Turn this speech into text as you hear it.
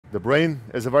The brain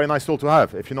is a very nice tool to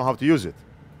have if you know how to use it.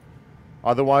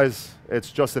 Otherwise,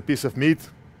 it's just a piece of meat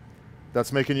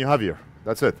that's making you heavier.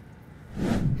 That's it.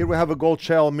 Here we have a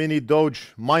GoldShell mini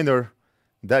Doge miner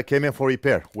that came in for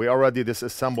repair. We already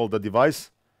disassembled the device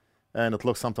and it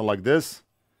looks something like this.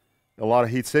 A lot of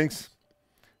heat sinks.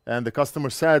 And the customer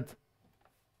said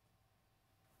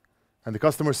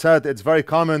it's very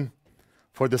common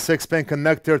for the 6-pin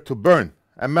connector to burn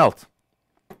and melt.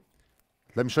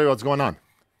 Let me show you what's going on.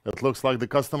 It looks like the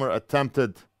customer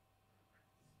attempted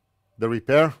the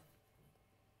repair.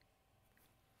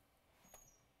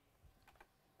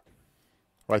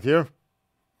 Right here,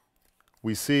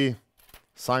 we see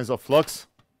signs of flux,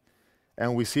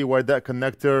 and we see where that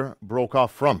connector broke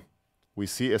off from. We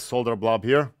see a solder blob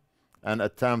here, an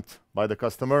attempt by the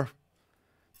customer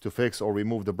to fix or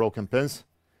remove the broken pins.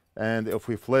 And if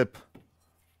we flip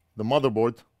the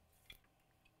motherboard,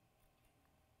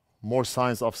 more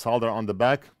signs of solder on the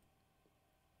back,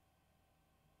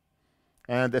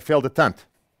 and a failed attempt.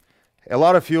 A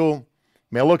lot of you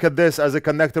may look at this as a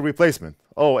connector replacement.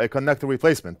 Oh, a connector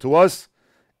replacement. To us,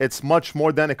 it's much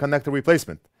more than a connector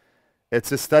replacement.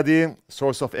 It's a steady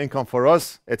source of income for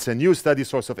us. It's a new steady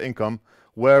source of income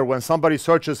where when somebody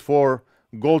searches for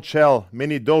GoldShell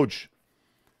mini Doge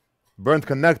burnt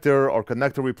connector or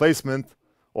connector replacement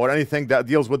or anything that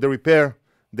deals with the repair,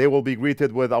 they will be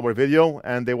greeted with our video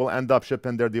and they will end up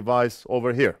shipping their device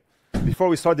over here. Before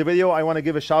we start the video, I want to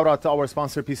give a shout out to our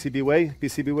sponsor PCBWay.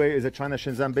 PCBWay is a China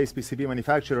Shenzhen-based PCB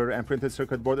manufacturer and printed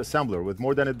circuit board assembler with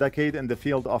more than a decade in the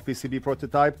field of PCB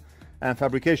prototype and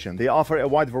fabrication. They offer a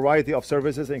wide variety of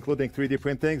services including 3D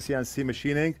printing, CNC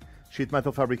machining, sheet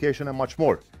metal fabrication, and much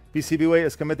more. PCBWay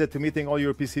is committed to meeting all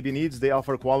your PCB needs. They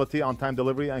offer quality, on-time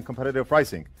delivery, and competitive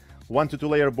pricing. 1 to 2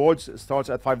 layer boards starts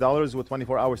at $5 with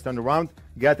 24 hours turnaround.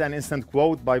 Get an instant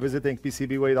quote by visiting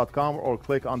PCBWay.com or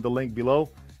click on the link below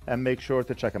and make sure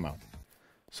to check them out.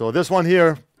 So this one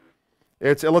here,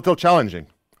 it's a little challenging,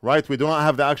 right? We do not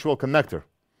have the actual connector.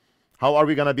 How are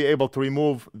we going to be able to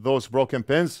remove those broken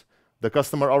pins? The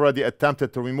customer already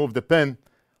attempted to remove the pin.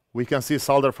 We can see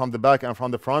solder from the back and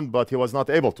from the front, but he was not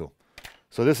able to.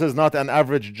 So this is not an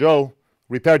average Joe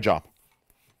repair job.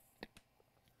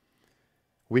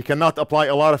 We cannot apply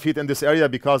a lot of heat in this area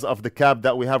because of the cap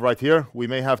that we have right here. We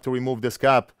may have to remove this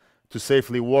cap to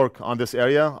safely work on this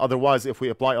area. Otherwise, if we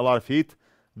apply a lot of heat,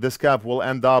 this cap will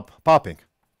end up popping.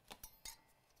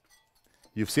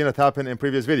 You've seen it happen in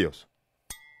previous videos.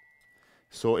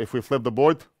 So if we flip the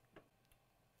board,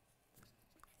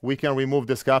 we can remove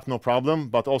this cap, no problem,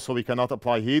 but also we cannot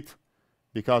apply heat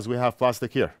because we have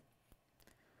plastic here.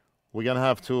 We're gonna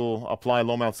have to apply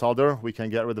low melt solder. We can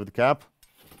get rid of the cap.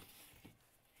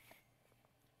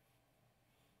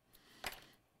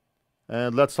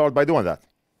 And let's start by doing that.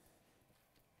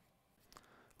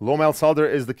 Low melt solder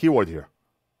is the keyword here.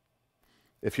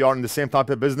 If you are in the same type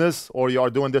of business or you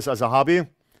are doing this as a hobby,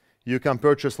 you can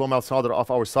purchase low melt solder off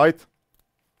our site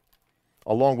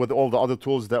along with all the other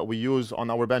tools that we use on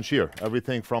our bench here.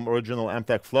 Everything from original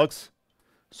Amtech Flux,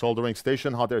 soldering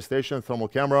station, hot air station, thermal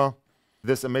camera,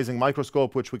 this amazing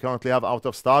microscope which we currently have out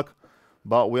of stock,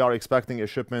 but we are expecting a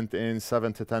shipment in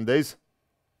 7 to 10 days.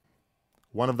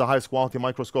 One of the highest quality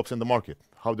microscopes in the market.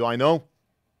 How do I know?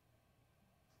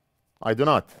 I do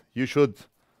not. You should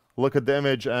look at the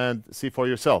image and see for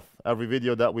yourself. Every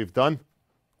video that we've done,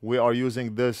 we are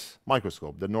using this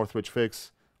microscope, the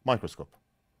NorthridgeFix microscope.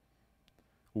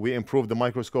 We improved the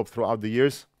microscope throughout the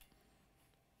years,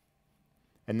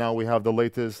 and now we have the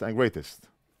latest and greatest.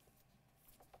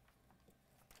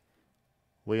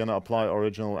 We're going to apply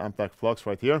original Amtech Flux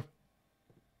right here.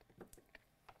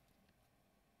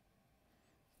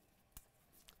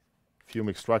 Fume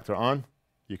extractor on.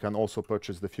 You can also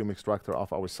purchase the fume extractor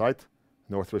off our site,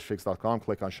 NorthridgeFix.com.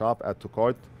 Click on shop, add to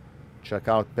cart, check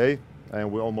out, pay,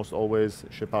 and we almost always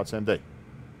ship out same day.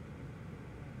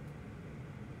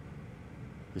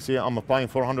 You see, I'm applying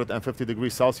 450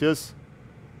 degrees Celsius,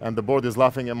 and the board is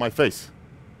laughing in my face.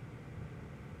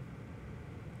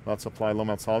 Let's apply low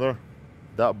melt solder.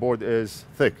 That board is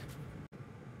thick.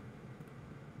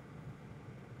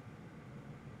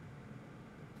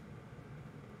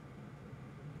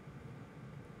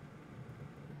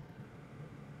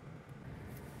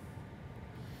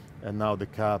 And now the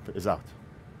cap is out.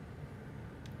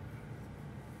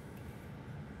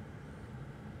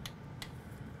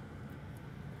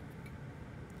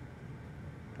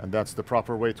 And that's the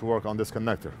proper way to work on this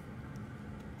connector.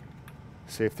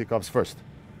 Safety comes first.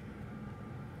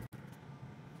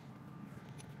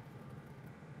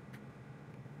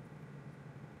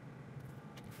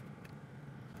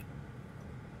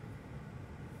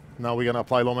 Now we're going to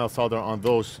apply low melt solder on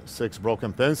those 6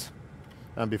 broken pins.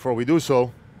 And before we do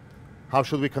so, how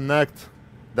should we connect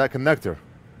that connector?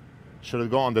 Should it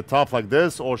go on the top like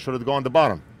this, or should it go on the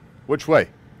bottom? Which way?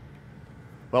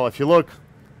 Well, if you look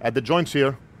at the joints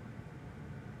here,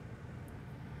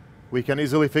 we can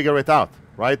easily figure it out,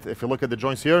 right? If you look at the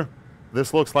joints here,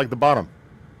 this looks like the bottom.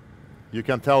 You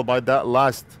can tell by that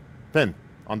last pin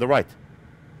on the right.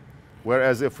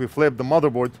 Whereas if we flip the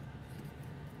motherboard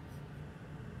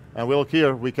and we look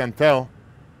here, we can tell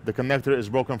the connector is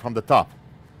broken from the top.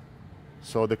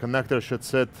 So the connector should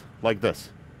sit like this.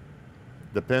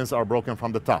 The pins are broken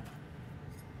from the top.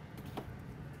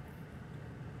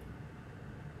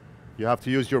 You have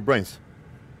to use your brains.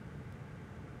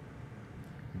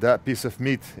 That piece of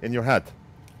meat in your head.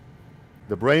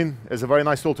 The brain is a very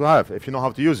nice tool to have if you know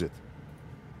how to use it.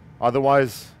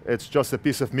 Otherwise, it's just a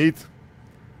piece of meat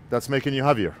that's making you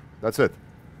heavier. That's it.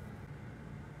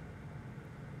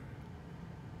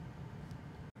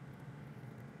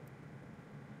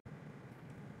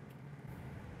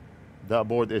 That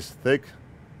board is thick,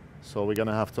 so we're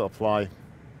gonna have to apply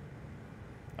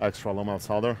extra low melt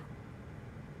solder.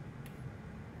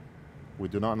 We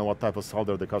do not know what type of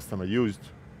solder the customer used.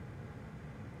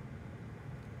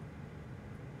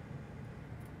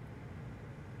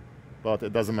 But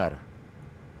it doesn't matter.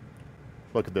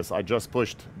 Look at this, I just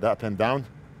pushed that pin down.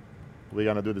 We're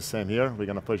gonna do the same here. We're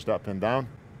gonna push that pin down.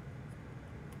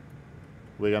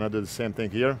 We're gonna do the same thing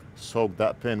here. Soak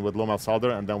that pin with low melt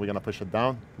solder, and then we're gonna push it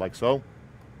down, like so.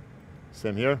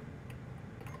 Same here.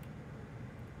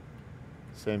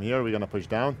 Same here, we're gonna push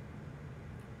down.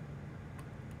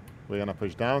 We're gonna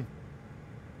push down.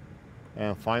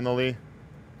 And finally,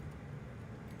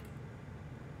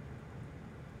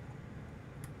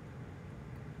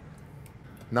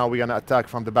 now we're gonna attack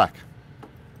from the back.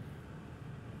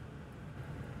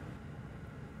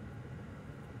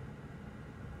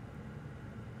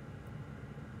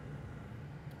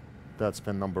 That's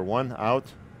pin number 1 out.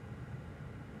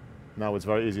 Now it's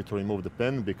very easy to remove the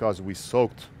pin because we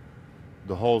soaked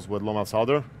the holes with low melt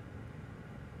solder.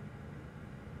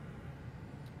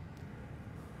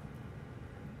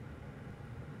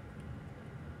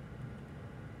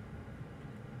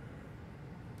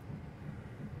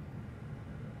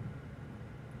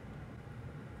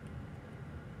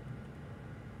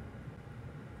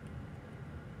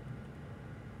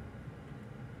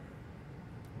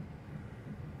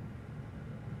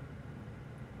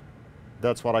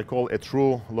 That's what I call a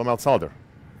true low melt solder.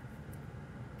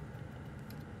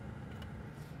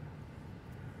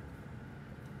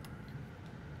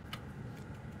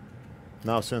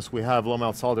 Now, since we have low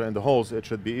melt solder in the holes, it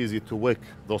should be easy to wick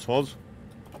those holes.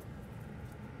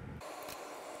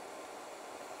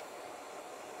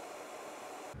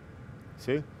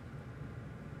 See?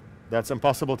 That's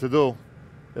impossible to do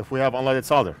if we have unleaded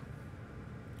solder.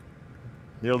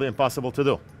 Nearly impossible to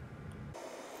do.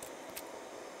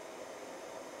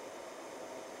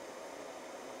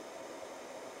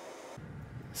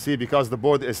 See, because the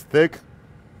board is thick,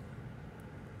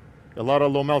 a lot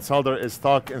of low melt solder is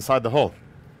stuck inside the hole.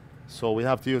 So we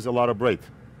have to use a lot of braid.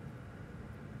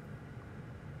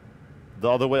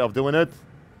 The other way of doing it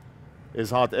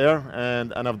is hot air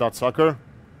and NF dot sucker,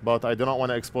 but I do not want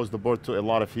to expose the board to a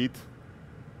lot of heat,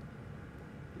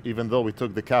 even though we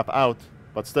took the cap out,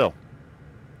 but still.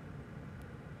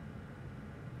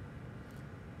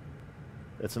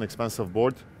 It's an expensive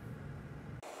board.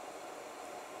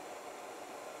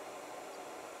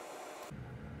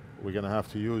 We're gonna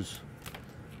have to use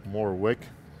more wick.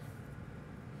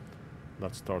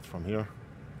 Let's start from here.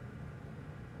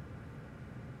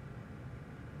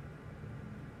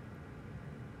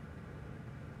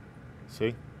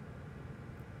 See?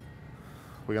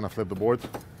 We're gonna flip the board.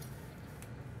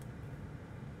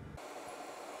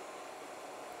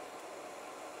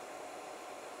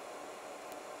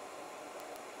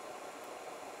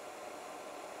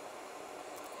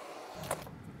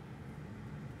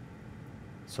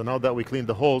 So now that we cleaned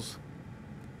the holes,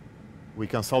 we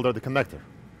can solder the connector.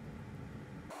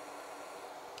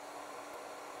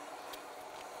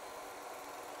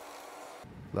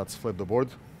 Let's flip the board.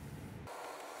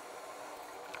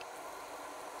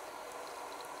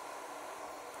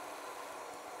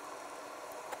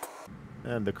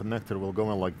 And the connector will go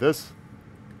in like this,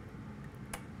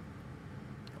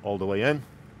 all the way in,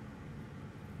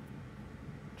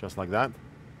 just like that.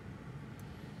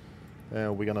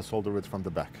 And we're gonna solder it from the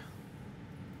back.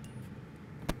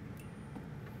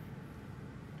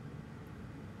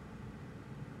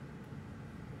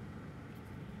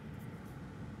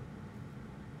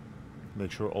 Make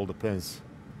sure all the pins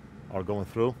are going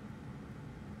through.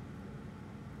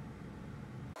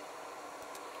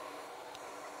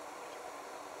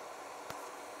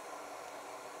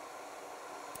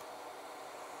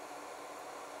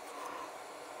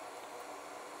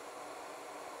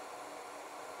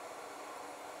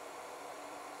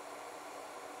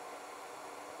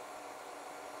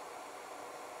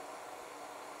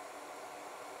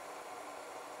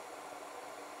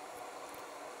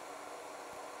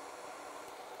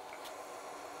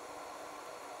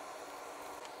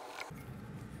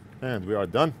 And we are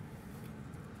done.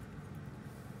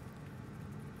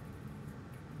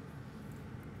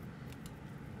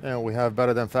 And we have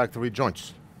better than factory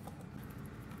joints.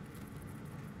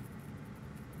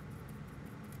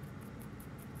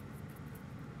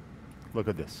 Look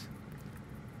at this.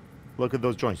 Look at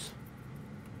those joints.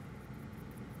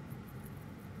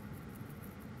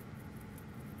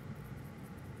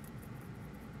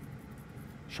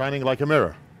 Shining like a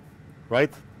mirror,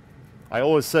 right? I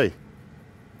always say,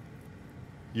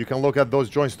 you can look at those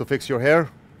joints to fix your hair.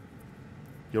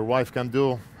 Your wife can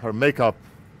do her makeup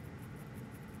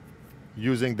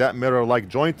using that mirror-like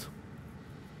joint,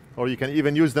 or you can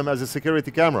even use them as a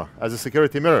security camera, as a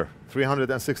security mirror,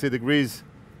 360 degrees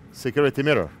security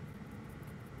mirror.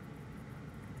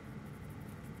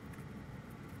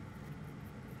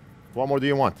 What more do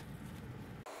you want?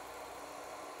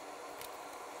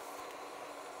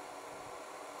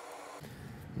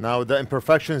 Now the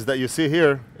imperfections that you see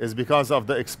here is because of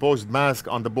the exposed mask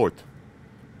on the board,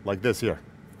 like this here.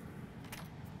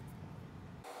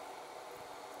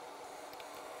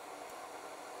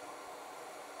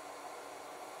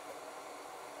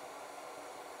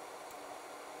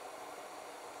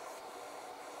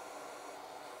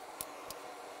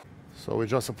 So we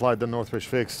just applied the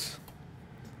NorthridgeFix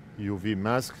UV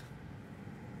mask.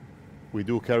 We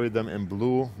do carry them in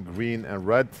blue, green, and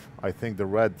red. I think the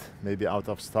red may be out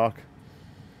of stock,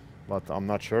 but I'm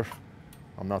not sure.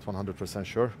 I'm not 100%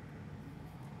 sure.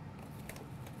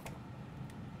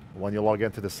 When you log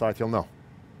into the site, you'll know.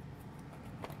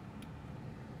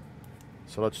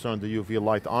 So let's turn the UV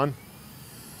light on,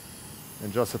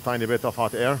 and just a tiny bit of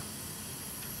hot air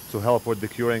to help with the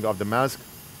curing of the mask.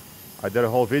 I did a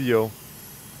whole video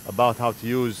about how to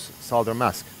use solder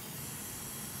mask.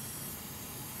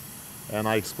 And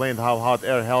I explained how hot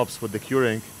air helps with the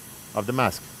curing of the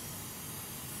mask.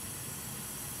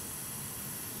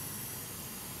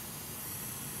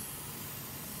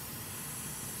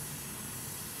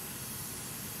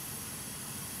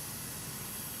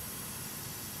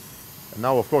 And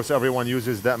now, of course, everyone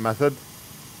uses that method.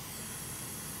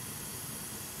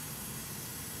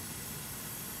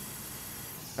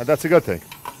 And that's a good thing.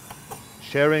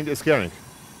 Sharing is caring.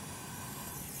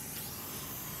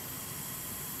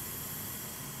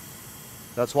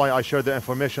 That's why I share the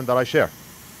information that I share.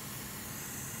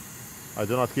 I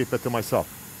do not keep it to myself.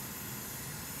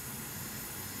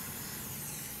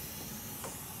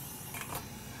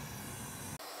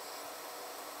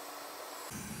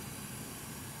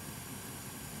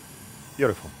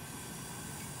 Beautiful.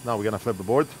 Now we're gonna flip the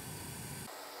board.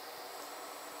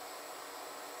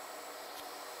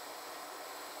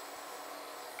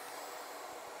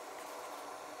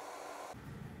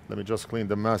 Let me just clean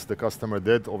the mess the customer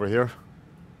did over here.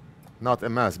 Not a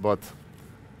mess, but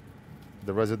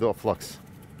the residue of flux.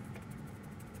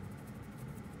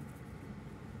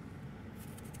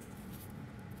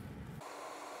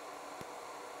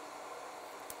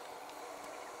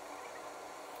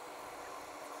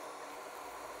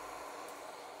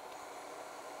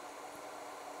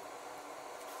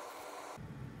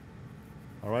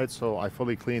 All right, so I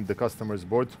fully cleaned the customer's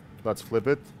board. Let's flip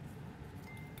it.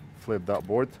 Flip that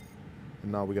board.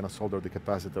 And now we're gonna solder the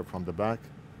capacitor from the back.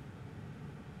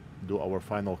 Do our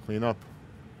final cleanup.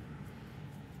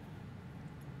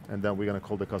 And then we're gonna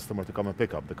call the customer to come and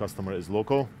pick up. The customer is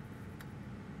local.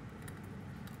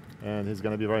 And he's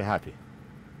gonna be very happy.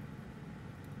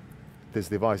 This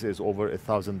device is over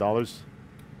 $1,000.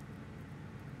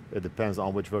 It depends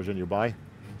on which version you buy.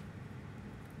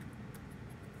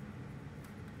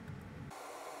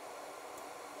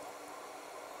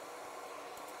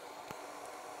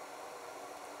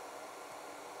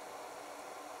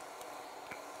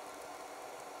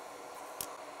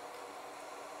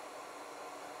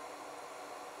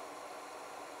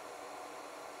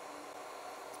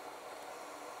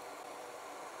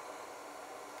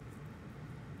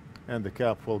 And the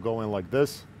cap will go in like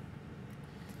this.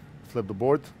 Flip the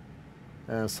board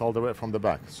and solder it from the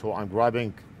back. So I'm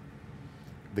grabbing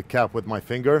the cap with my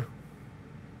finger,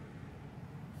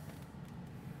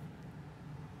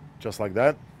 just like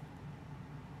that.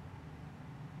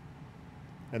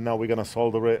 And now we're gonna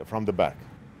solder it from the back.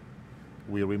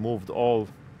 We removed all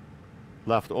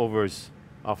leftovers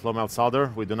of low melt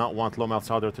solder. We do not want low melt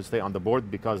solder to stay on the board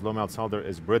because low melt solder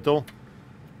is brittle.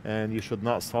 And you should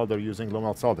not solder using low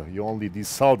melt solder. You only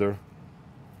desolder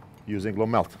using low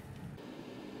melt.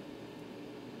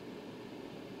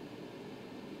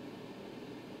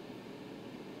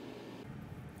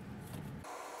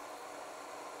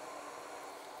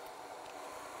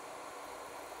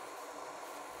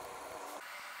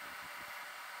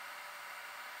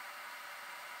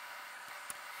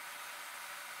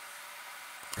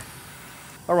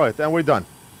 All right, and we're done.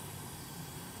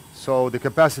 So the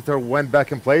capacitor went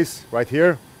back in place right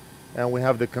here, and we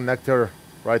have the connector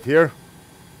right here,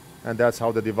 and that's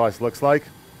how the device looks like.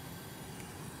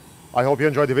 I hope you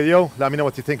enjoyed the video. Let me know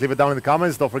what you think. Leave it down in the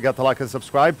comments. Don't forget to like and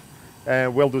subscribe,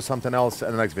 and we'll do something else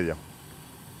in the next video.